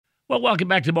Well, welcome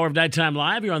back to more of Nighttime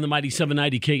Live. You're on the Mighty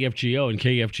 790 KFGO and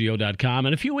KFGO.com.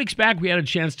 And a few weeks back, we had a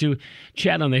chance to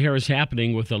chat on The Hair is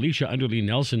Happening with Alicia Underlee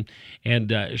Nelson.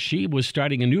 And she was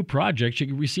starting a new project. She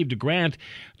received a grant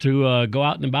to go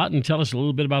out and about and tell us a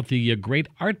little bit about the great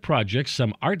art projects,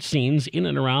 some art scenes in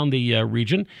and around the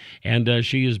region. And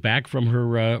she is back from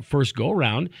her first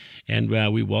go-round. And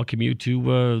we welcome you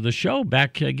to the show.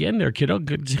 Back again there, kiddo.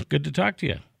 Good to talk to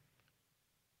you.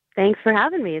 Thanks for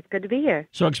having me. It's good to be here.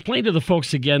 So explain to the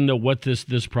folks again what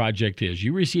this project is.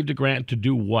 You received a grant to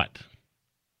do what?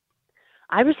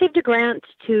 I received a grant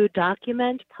to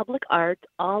document public art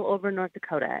all over North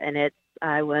Dakota, and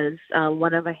I was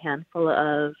one of a handful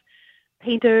of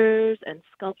painters and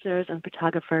sculptors and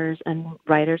photographers and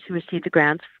writers who received a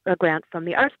grant from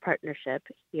the Arts Partnership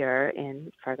here in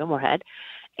Fargo-Moorhead.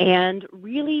 And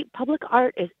really, public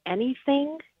art is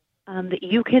anything that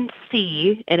you can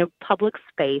see in a public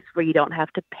space where you don't have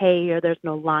to pay or there's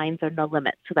no lines or no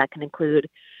limits. So that can include,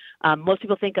 most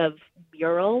people think of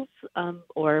murals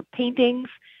or paintings,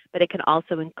 but it can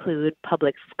also include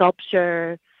public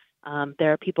sculpture.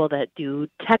 There are people that do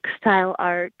textile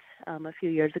art. A few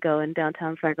years ago in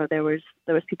downtown Fargo, there was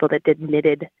people that did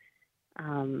knitted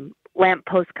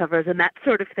lamppost covers and that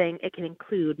sort of thing. It can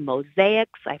include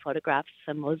mosaics. I photographed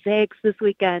some mosaics this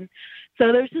weekend.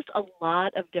 So there's just a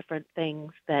lot of different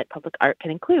things that public art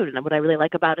can include. And what I really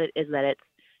like about it is that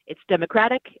it's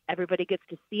democratic. Everybody gets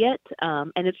to see it,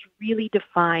 and it's really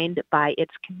defined by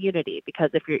its community. Because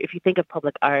if you think of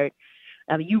public art,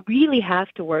 you really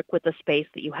have to work with the space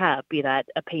that you have, be that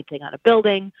a painting on a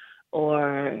building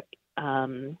or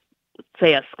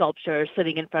say a sculpture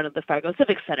sitting in front of the Fargo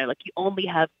Civic Center. Like, you only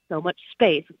have so much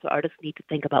space, and so artists need to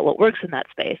think about what works in that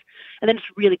space. And then it's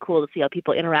really cool to see how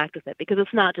people interact with it, because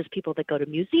it's not just people that go to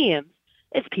museums,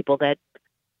 it's people that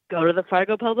go to the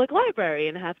Fargo Public Library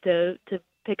and have to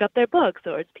pick up their books,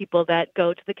 or it's people that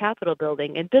go to the Capitol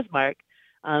building in Bismarck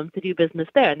to do business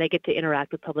there, and they get to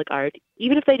interact with public art,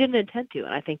 even if they didn't intend to,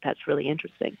 and I think that's really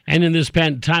interesting. And in this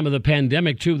time of the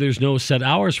pandemic, too, there's no set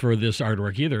hours for this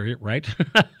artwork either, right?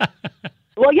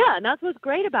 Well, yeah, and that's what's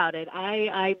great about it.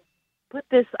 I put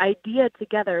this idea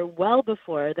together well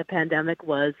before the pandemic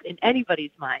was in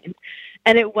anybody's mind,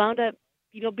 and it wound up,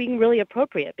 being really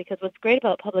appropriate, because what's great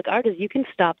about public art is you can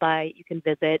stop by, you can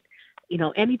visit,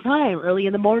 anytime, early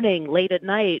in the morning, late at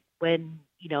night, when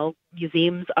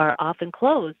museums are often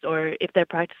closed, or if they're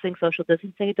practicing social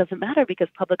distancing, it doesn't matter, because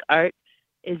public art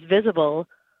is visible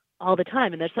all the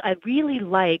time. And I really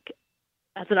like,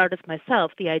 as an artist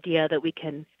myself, the idea that we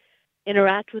can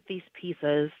interact with these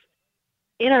pieces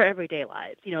in our everyday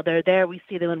lives. They're there. We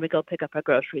see them when we go pick up our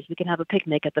groceries. We can have a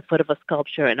picnic at the foot of a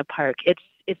sculpture in a park.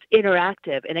 It's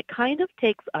interactive, and it kind of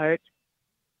takes art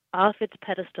off its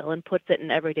pedestal and puts it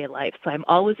in everyday life. So I'm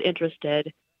always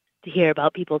interested to hear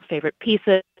about people's favorite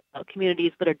pieces, about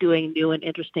communities that are doing new and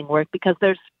interesting work, because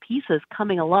there's pieces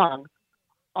coming along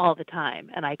all the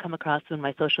time. And I come across them in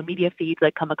my social media feeds.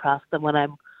 I come across them when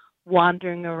I'm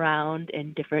wandering around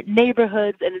in different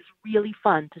neighborhoods. And it's really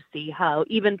fun to see how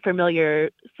even familiar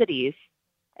cities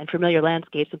and familiar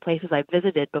landscapes and places I've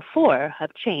visited before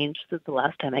have changed since the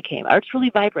last time I came. Art's really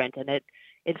vibrant, and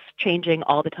it's changing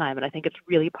all the time. And I think it's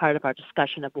really part of our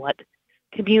discussion of what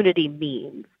community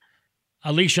means.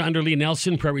 Alicia Underlee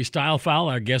Nelson, Prairie Style File,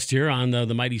 our guest here on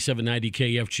the Mighty 790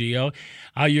 KFGO.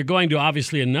 You're going to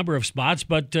obviously a number of spots,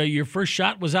 but your first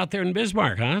shot was out there in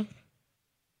Bismarck, huh?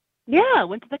 Yeah, I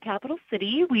went to the capital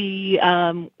city. We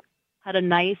had a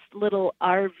nice little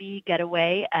RV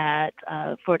getaway at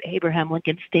Fort Abraham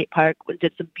Lincoln State Park. We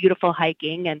did some beautiful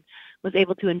hiking and was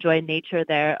able to enjoy nature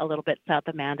there a little bit south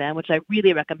of Mandan, which I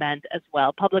really recommend as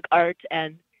well. Public art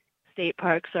and state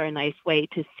parks are a nice way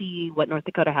to see what North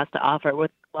Dakota has to offer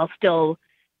while still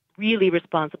really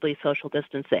responsibly social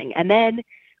distancing. And then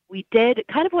we did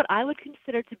kind of what I would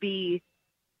consider to be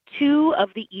two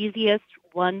of the easiest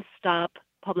one-stop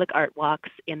public art walks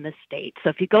in the state. So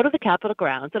if you go to the Capitol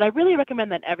grounds, and I really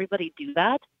recommend that everybody do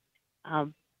that.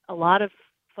 A lot of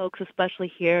folks,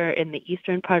 especially here in the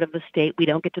eastern part of the state, we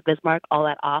don't get to Bismarck all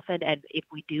that often. And if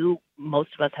we do, most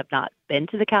of us have not been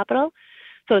to the Capitol.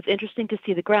 So it's interesting to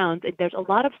see the grounds. There's a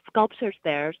lot of sculptures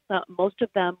there. So most of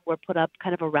them were put up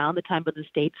kind of around the time of the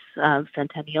state's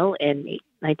centennial in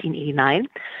 1989.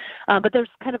 But there's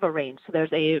kind of a range. So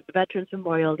there's a Veterans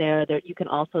Memorial there. You can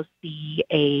also see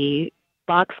a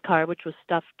boxcar, which was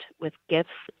stuffed with gifts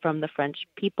from the French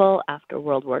people after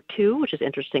World War II, which is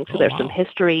interesting. So there's some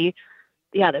history.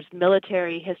 Yeah, there's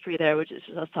military history there, which is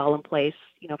a solemn place,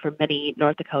 for many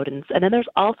North Dakotans. And then there's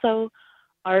also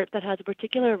art that has a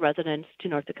particular resonance to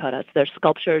North Dakota. So there's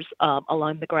sculptures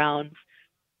along the grounds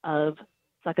of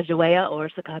Sacagawea or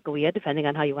Sacagawea, depending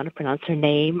on how you want to pronounce her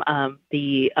name,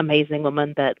 the amazing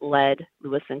woman that led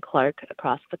Lewis and Clark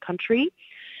across the country.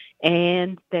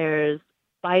 And there's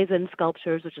bison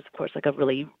sculptures, which is, of course, like a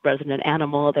really resonant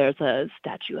animal. There's a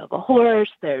statue of a horse.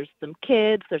 There's some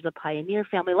kids. There's a pioneer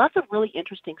family. Lots of really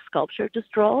interesting sculpture to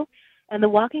stroll. And the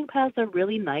walking paths are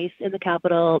really nice in the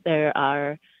Capitol.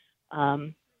 There's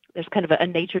kind of a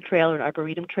nature trail or an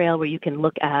arboretum trail where you can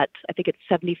look at, I think it's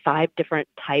 75 different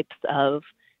types of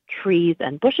trees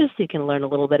and bushes, so you can learn a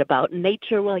little bit about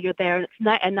nature while you're there. And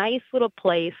it's a nice little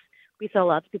place. We saw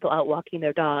lots of people out walking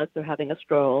their dogs or having a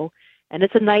stroll, and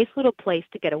it's a nice little place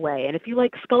to get away. And if you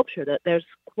like sculpture, there's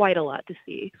quite a lot to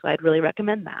see, so I'd really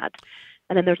recommend that.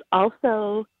 And then there's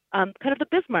also kind of the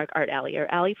Bismarck Art Alley, or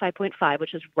Alley 5.5,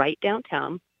 which is right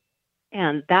downtown,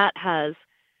 and that has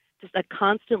just a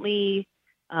constantly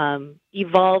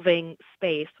evolving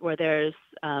space where there's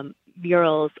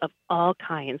murals of all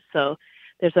kinds. So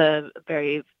there's a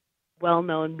very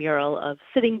well-known mural of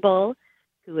Sitting Bull,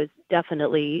 who is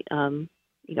definitely, an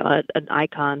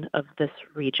icon of this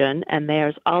region. And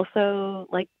there's also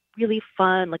like really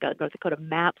fun, like a North Dakota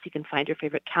maps. You can find your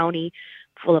favorite county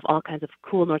full of all kinds of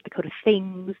cool North Dakota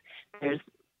things. There's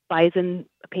bison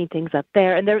paintings up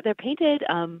there, and they're painted.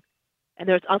 And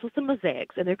there's also some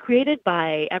mosaics, and they're created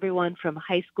by everyone from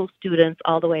high school students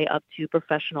all the way up to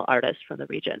professional artists from the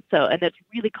region. So, and it's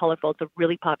really colorful. It's a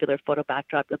really popular photo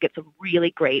backdrop. You'll get some really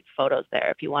great photos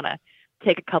there if you want to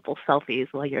take a couple selfies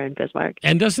while you're in Bismarck.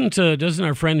 And doesn't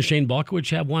our friend Shane Balkowicz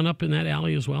have one up in that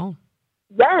alley as well?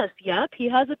 Yes, yep. He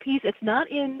has a piece. It's not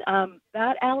in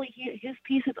that alley. His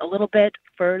piece is a little bit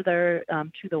further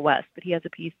to the west, but he has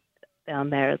a piece down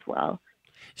there as well.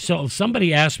 So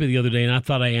somebody asked me the other day, and I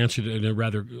thought I answered it in a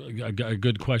rather a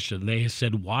good question. They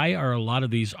said, why are a lot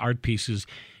of these art pieces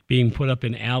being put up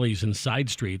in alleys and side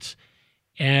streets?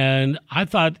 And I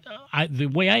thought the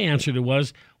way I answered it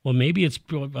was, well, maybe it's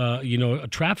a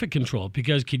traffic control,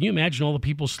 because can you imagine all the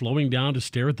people slowing down to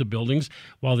stare at the buildings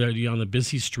while they're on the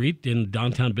busy street in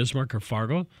downtown Bismarck or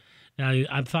Fargo?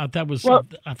 I thought that was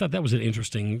an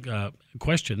interesting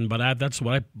question, but that's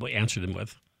what I answered him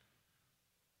with.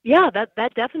 Yeah,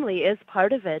 that definitely is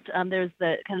part of it. There's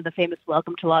the kind of the famous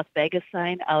 "Welcome to Las Vegas"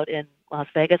 sign out in Las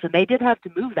Vegas, and they did have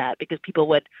to move that because people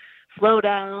would slow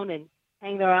down and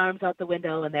hang their arms out the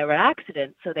window, and there were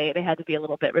accidents. So they had to be a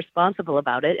little bit responsible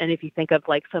about it. And if you think of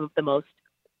like some of the most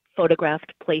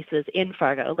photographed places in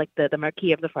Fargo, like the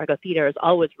Marquee of the Fargo Theater is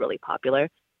always really popular,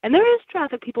 and there is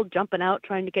traffic, people jumping out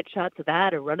trying to get shots of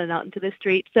that or running out into the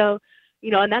street. So,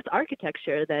 and that's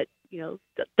architecture that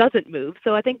doesn't move.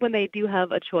 So I think when they do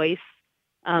have a choice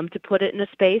to put it in a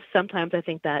space, sometimes I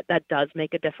think that does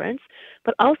make a difference.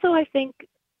 But also I think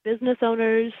business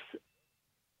owners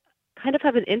kind of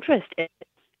have an interest in it,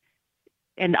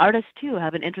 and artists too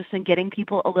have an interest in getting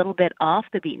people a little bit off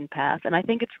the beaten path. And I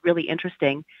think it's really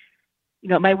interesting.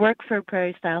 My work for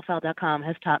prairiestyleFile.com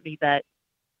has taught me that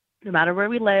no matter where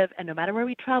we live and no matter where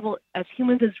we travel, as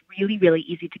humans, it's really, really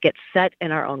easy to get set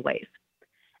in our own ways.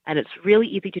 And it's really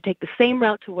easy to take the same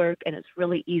route to work, and it's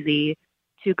really easy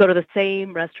to go to the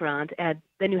same restaurant. And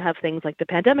then you have things like the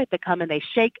pandemic that come and they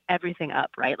shake everything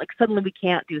up, right? Like suddenly we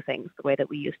can't do things the way that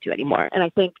we used to anymore. And I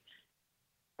think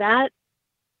that,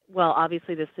 well,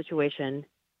 obviously this situation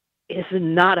is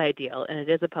not ideal, and it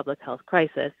is a public health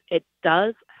crisis. It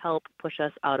does help push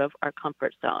us out of our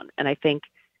comfort zone. And I think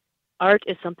art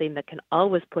is something that can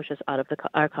always push us out of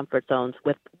our comfort zones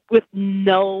with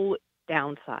no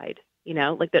downside.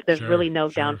 There's really no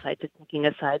downside to taking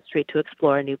a side street to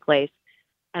explore a new place.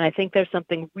 And I think there's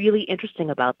something really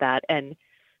interesting about that. And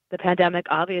the pandemic,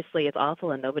 obviously, it's awful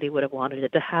and nobody would have wanted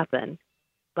it to happen.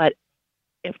 But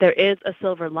if there is a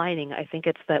silver lining, I think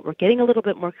it's that we're getting a little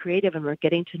bit more creative and we're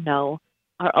getting to know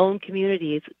our own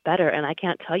communities better. And I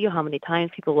can't tell you how many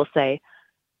times people will say,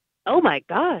 oh my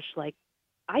gosh, like,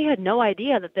 I had no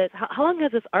idea that this. How long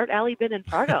has this art alley been in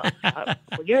Fargo? A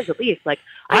couple years at least. Like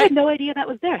I had no idea that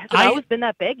was there. Has it always been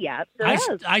that big? Yeah,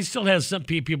 I still have some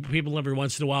people every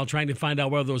once in a while trying to find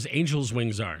out where those angels'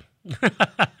 wings are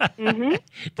mm-hmm. to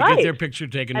get their picture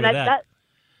taken with that.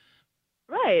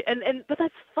 Right, but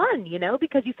that's fun,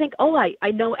 because you think, oh,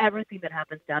 I know everything that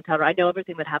happens downtown, or I know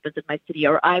everything that happens in my city,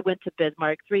 or I went to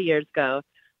Bismarck 3 years ago.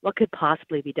 What could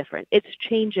possibly be different? It's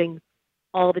changing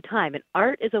all the time, and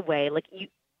art is a way. Like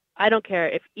I don't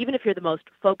care even if you're the most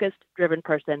focused, driven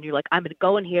person, you're like, I'm going to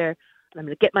go in here and I'm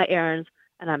going to get my errands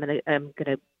and I'm going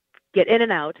to get in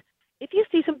and out. If you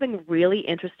see something really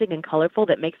interesting and colorful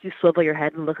that makes you swivel your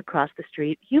head and look across the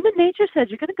street, human nature says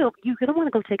you're going to want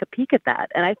to go take a peek at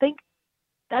that. And I think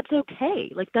that's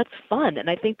okay. Like that's fun. And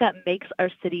I think that makes our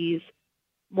cities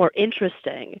more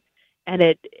interesting. and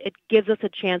it gives us a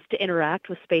chance to interact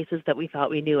with spaces that we thought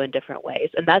we knew in different ways.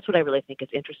 And that's what I really think is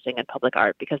interesting in public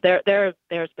art, because there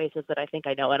are spaces that I think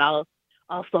I know, and I'll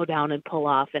slow down and pull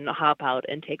off and hop out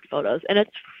and take photos, and it's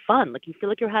fun. Like, you feel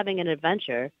like you're having an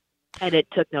adventure, and it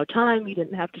took no time. You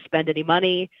didn't have to spend any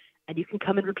money, and you can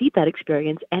come and repeat that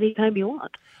experience anytime you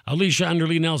want. Alicia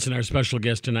Underlee Nelson, our special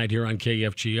guest tonight here on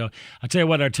KFGO. I'll tell you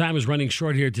what, our time is running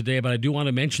short here today, but I do want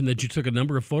to mention that you took a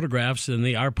number of photographs, and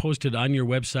they are posted on your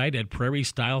website at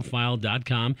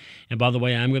prairiestylefile.com. And by the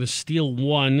way, I'm going to steal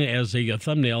one as a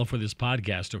thumbnail for this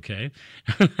podcast, okay?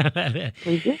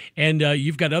 Mm-hmm. And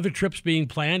you've got other trips being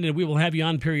planned, and we will have you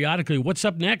on periodically. What's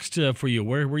up next for you?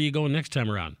 Where are you going next time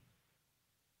around?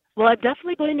 Well, I'm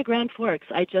definitely going to Grand Forks.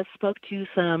 I just spoke to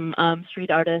some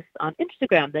street artists on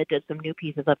Instagram that did some new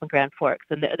pieces up in Grand Forks,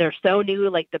 and they're so new,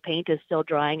 like the paint is still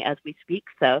drying as we speak,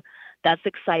 so that's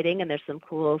exciting, and there's some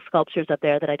cool sculptures up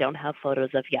there that I don't have photos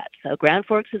of yet. So Grand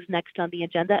Forks is next on the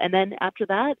agenda, and then after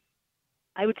that,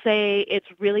 I would say it's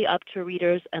really up to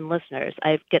readers and listeners.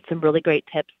 I get some really great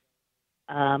tips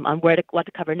on what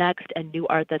to cover next and new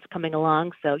art that's coming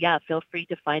along. So yeah, feel free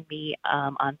to find me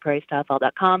on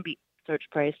prairiestylefile.com. Search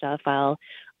Prairie Style File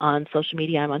on social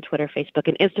media. I'm on Twitter, Facebook,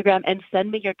 and Instagram, and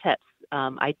send me your tips.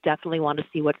 I definitely want to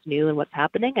see what's new and what's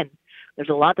happening, and there's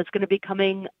a lot that's going to be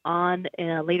coming on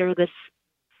later this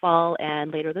fall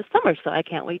and later this summer, so I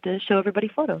can't wait to show everybody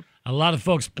photos. A lot of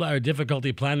folks are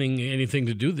difficulty planning anything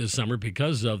to do this summer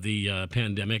because of the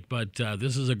pandemic, but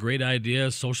this is a great idea.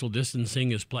 Social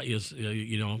distancing is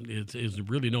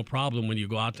really no problem when you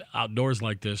go outdoors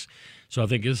like this. So I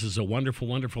think this is a wonderful,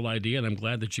 wonderful idea, and I'm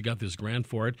glad that you got this grant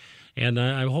for it. And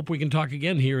I hope we can talk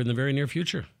again here in the very near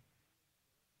future.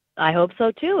 I hope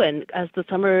so too. And as the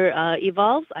summer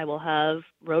evolves, I will have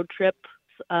road trip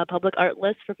public art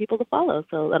list for people to follow.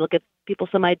 So that'll give people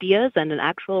some ideas and an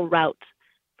actual route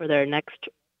for their next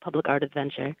public art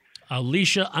adventure.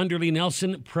 Alicia Underlee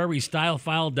Nelson,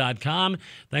 prairiestylefile.com.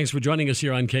 Thanks for joining us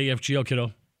here on KFGO,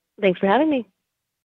 kiddo. Thanks for having me.